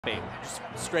8, just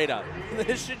straight up.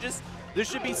 This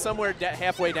should be somewhere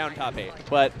halfway down top 8,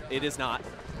 but it is not.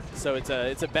 So it's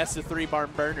a best of 3 barn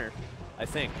burner, I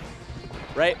think.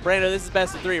 Right, Brando? This is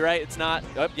best of 3, right? It's not.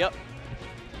 Oh, yep.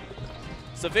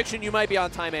 So Fiction, you might be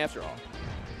on time after all.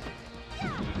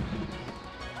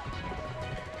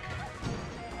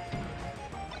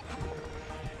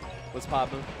 What's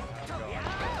poppin'?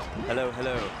 Hello,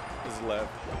 hello. This is Lev.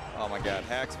 Oh my God,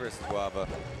 Hacks versus Guava.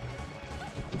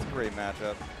 It's a great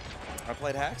matchup. I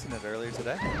played Hacks in it earlier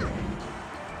today.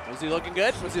 Was he looking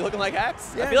good? Was he looking like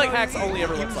Hacks? Yeah, I feel like Hacks only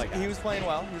ever looks like Hacks. He was playing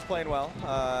well. He was playing well.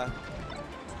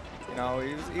 You know,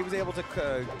 he was able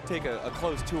to take a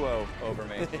close 2-0 over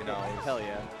me. You know. Hell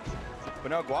yeah.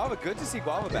 But no, Guava, good to see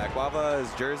Guava back. Guava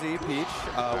is Jersey Peach,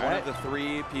 one of the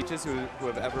 3 Peaches who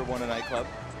have ever won a Nightclub,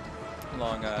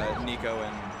 along Nico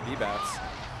and V-Bats.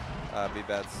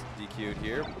 V-Bats DQ'd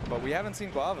here. But we haven't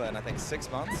seen Guava in, I think,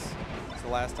 6 months. It's the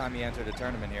last time he entered a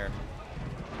tournament here.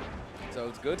 So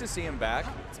it's good to see him back.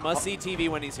 It's must-see TV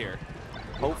when he's here.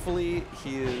 Hopefully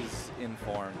he is in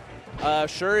form.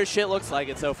 Sure as shit looks like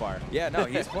it so far. Yeah, no,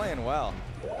 he's playing well.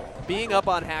 Being up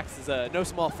on Hacks is no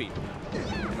small feat.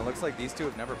 And it looks like these two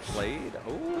have never played.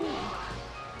 Ooh,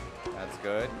 that's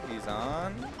good. He's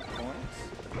on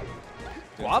points.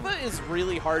 Guava is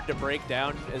really hard to break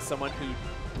down as someone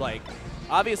who, like,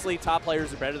 obviously top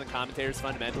players are better than commentators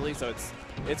fundamentally, so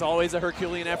it's always a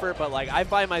Herculean effort, but like I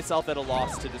find myself at a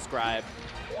loss to describe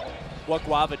what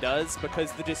Guava does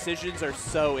because the decisions are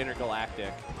so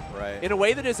intergalactic. Right. In a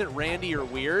way that isn't randy or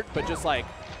weird, but just like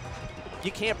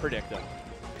you can't predict them.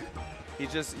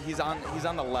 He's on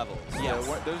the levels. Yes.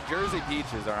 So those Jersey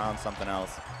Peaches are on something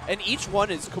else. And each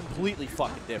one is completely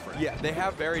fucking different. Yeah, they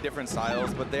have very different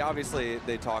styles, but they obviously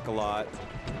talk a lot.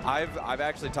 I've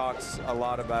actually talked a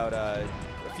lot about a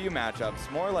few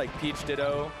matchups, more like Peach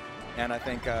Ditto and I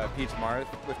think Peach Marth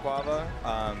with Guava.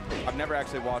 I've never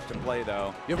actually watched him play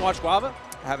though. You haven't watched Guava?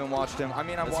 I haven't watched him. I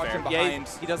mean, I've watched him Yeah, behind.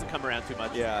 he doesn't come around too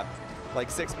much. Yeah. Like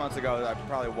 6 months ago, I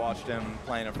probably watched him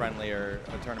playing a friendly or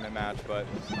a tournament match. But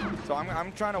so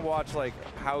I'm trying to watch like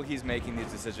how he's making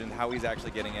these decisions, how he's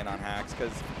actually getting in on Hacks,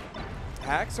 because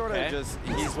Hacks sort of just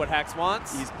he's what Hacks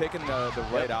wants. He's picking the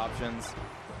right options.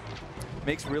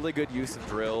 Makes really good use of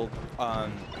drill.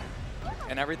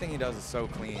 And everything he does is so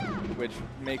clean, which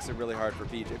makes it really hard for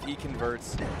Peach. If he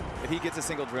converts, if he gets a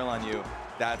single drill on you,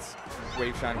 that's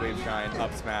wave shine,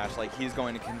 up smash. Like he's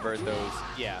going to convert those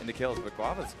into kills. But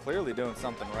Guava's clearly doing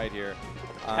something right here.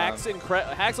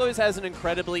 Hacks always has an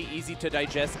incredibly easy to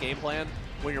digest game plan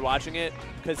when you're watching it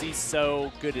because he's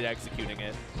so good at executing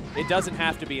it. It doesn't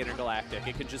have to be intergalactic.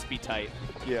 It can just be tight.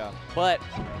 Yeah. But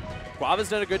Guava's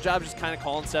done a good job just kind of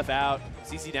calling stuff out.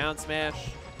 CC down smash.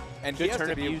 And he has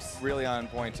to be really on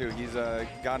point, too. He's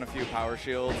gotten a few power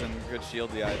shields and good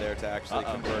shield DI there to actually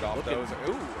convert off those.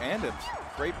 Ooh, and a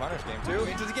great punish game,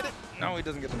 too. Does he get it? No, he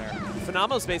doesn't get in there.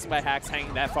 Phenomenal spacing by Hacks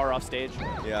hanging that far off stage.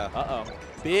 Yeah. Uh-oh.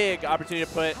 Big opportunity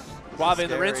to put Guava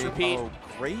in the rinse repeat. Oh,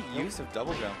 great use of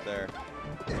double jump there.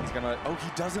 He's gonna. Oh,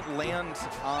 he doesn't land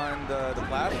on the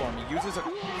platform. He uses a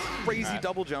crazy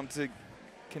double jump to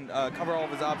cover all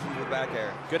of his options with back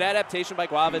air. Good adaptation by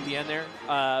Guava at the end there.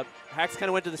 Hacks kind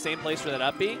of went to the same place for that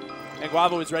up B, and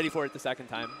Guava was ready for it the second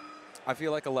time. I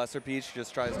feel like a lesser Peach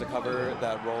just tries to cover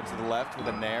that roll to the left with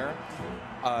a nair.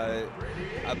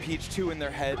 A Peach 2 in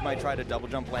their head might try to double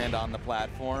jump land on the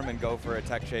platform and go for a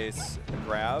tech chase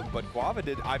grab, but Guava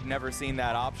did. I've never seen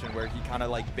that option where he kind of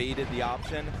like baited the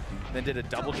option, then did a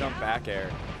double jump back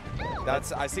air.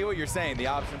 I see what you're saying. The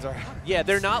options are. Yeah,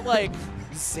 they're not like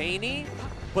zany,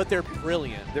 but they're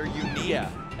brilliant. They're unique. Yeah,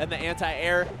 and the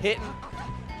anti-air hitting.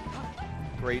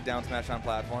 Great down smash on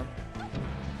platform.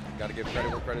 Got to give credit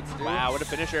where credit's due. Wow, what a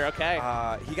finisher. Okay.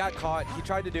 He got caught. He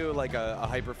tried to do like a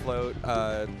hyper float,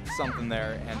 something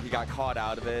there, and he got caught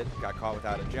out of it. Got caught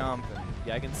without a jump. And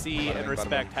yeah, I can see and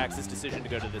respect Hacks' decision to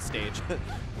go to this stage.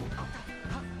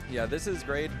 Yeah, this is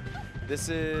great. This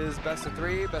is best of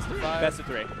 3, best of 5? Best of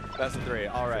 3. Best of 3.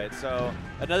 All right, so.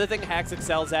 Another thing Hacks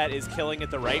excels at is killing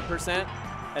at the right %,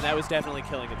 and that was definitely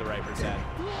killing at the right %.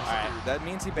 All right. That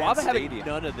means he banned Guava Stadium. having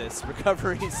none of this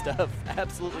recovery stuff.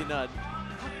 Absolutely none.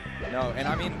 No, and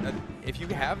I mean, if you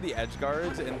have the edge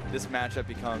guards, and this matchup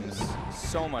becomes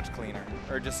so much cleaner,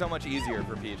 or just so much easier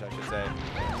for Peach, I should say.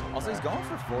 Also, he's going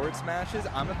for forward smashes.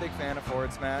 I'm a big fan of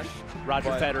forward smash.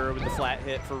 Roger Federer with the flat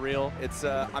hit for real. It's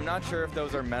I'm not sure if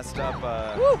those are messed up.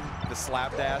 The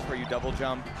slap dash where you double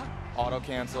jump, auto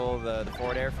cancel the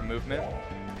forward air for movement.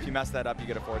 If you mess that up, you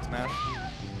get a forward smash.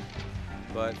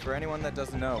 But for anyone that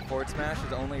doesn't know, forward smash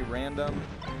is only random,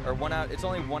 or it's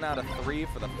only 1 out of 3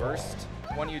 for the first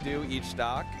one you do each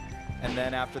stock. and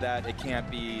then after that, it can't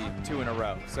be 2 in a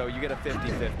row. So you get a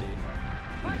 50-50.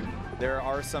 There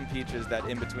are some Peaches that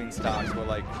in between stocks will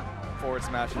like forward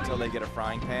smash until they get a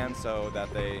frying pan so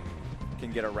that they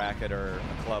can get a racket or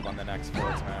a club on the next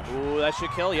forward smash. Ooh, that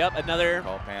should kill. Yep, another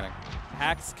Call panic.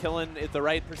 Hack's killing at the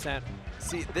right percent.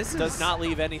 See, this Does not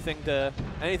leave anything to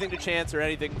chance or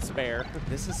anything to spare.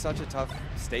 This is such a tough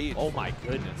stage. Oh my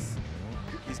goodness.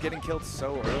 He's getting killed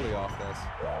so early off this.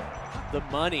 The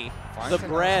money, Finds the a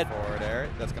bread. nice forward air.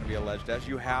 That's going to be a ledge dash.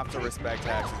 You have to respect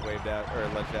Hax's wave dash or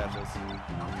ledge dashes.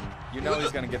 You know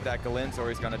he's going to get that glint or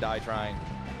he's going to die trying.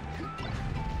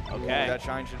 Okay. Ooh, that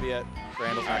shine should be it.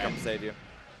 Randall's not coming to save you.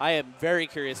 I am very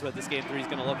curious what this game 3 is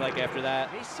going to look like after that.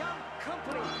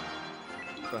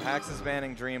 So Hax is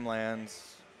banning Dreamlands.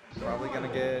 Probably going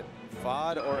to get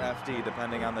FOD or FD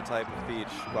depending on the type of Peach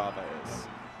Guava is.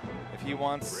 If he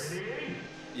wants...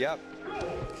 Yep.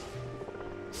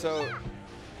 So...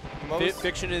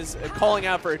 Fiction is calling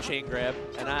out for a chain grab,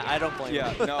 and I don't blame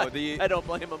him. Yeah, no, I don't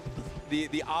blame him.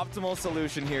 The optimal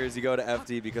solution here is you go to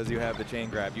FD because you have the chain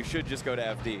grab. You should just go to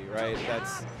FD, right?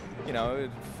 That's, you know,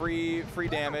 free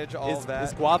damage, all of that.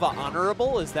 Is Guava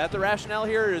honorable? Is that the rationale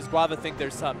here, or does Guava think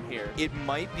there's something here? It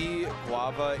might be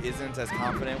Guava isn't as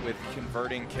confident with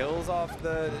converting kills off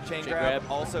the chain grab.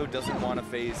 Also doesn't want to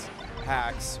face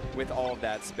Hax with all of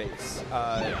that space.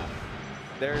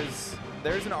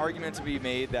 There's an argument to be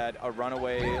made that a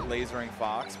runaway lasering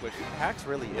Fox, which Hax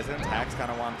really isn't. Hax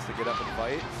kind of wants to get up and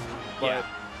fight. But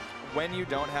when you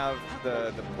don't have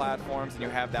the platforms and you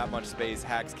have that much space,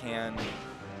 Hax can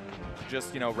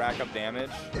just, you know, rack up damage.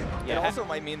 It also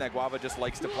might mean that Guava just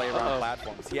likes to play around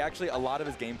platforms. He actually, a lot of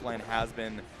his game plan has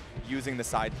been using the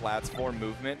side plats for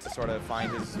movement to sort of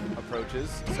find his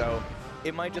approaches. So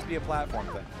it might just be a platform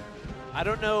thing. I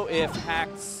don't know if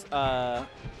Hax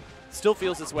still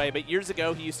feels this way, but years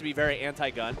ago he used to be very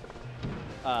anti-gun.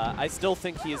 I still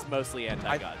think he is mostly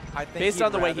anti-gun, based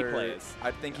on the way he plays.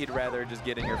 I think he'd rather just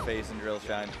get in your face and drill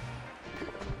shine.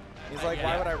 He's like,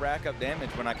 why would I rack up damage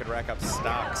when I could rack up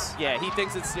stocks? Yeah, he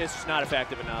thinks it's just not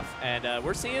effective enough, and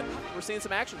we're seeing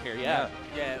some action here.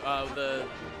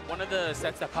 One of the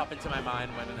sets that pop into my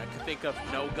mind when I could think of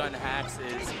no gun Hax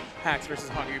is Hax versus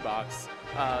Hungrybox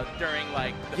during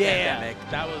like the pandemic.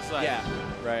 That was like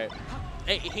right.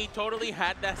 He totally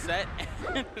had that set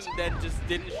and then just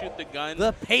didn't shoot the gun.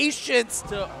 The patience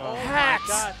to Hax.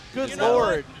 My God. Good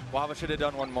Lord. Guava should have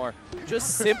done one more.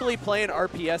 Just simply playing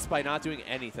RPS by not doing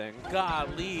anything.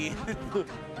 Golly.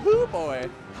 Whoo boy.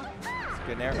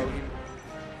 Good nair.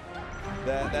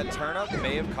 That turnip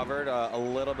may have covered a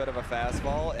little bit of a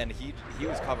fastball, and he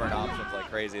was covering options like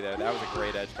crazy there. That was a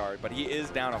great edge card, but he is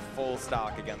down a full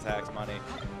stock against Hax Money,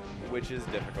 which is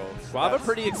difficult. Guava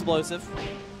pretty explosive.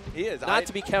 He is. Not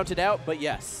to be counted out, but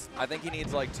yes. I think he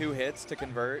needs like 2 hits to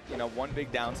convert, you know, one big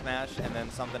down smash and then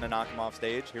something to knock him off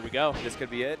stage. Here we go. This could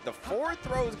be it. The forward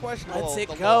throw is questionable. Lets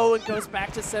it go and goes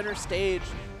back to center stage.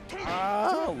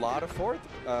 A lot of forward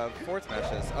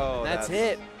smashes. Oh, that's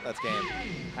it. That's game.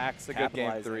 Hax a good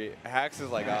game 3. Hax is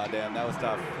like, oh, damn, that was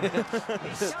tough.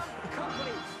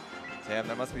 Damn,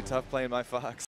 that must be tough playing my Fox.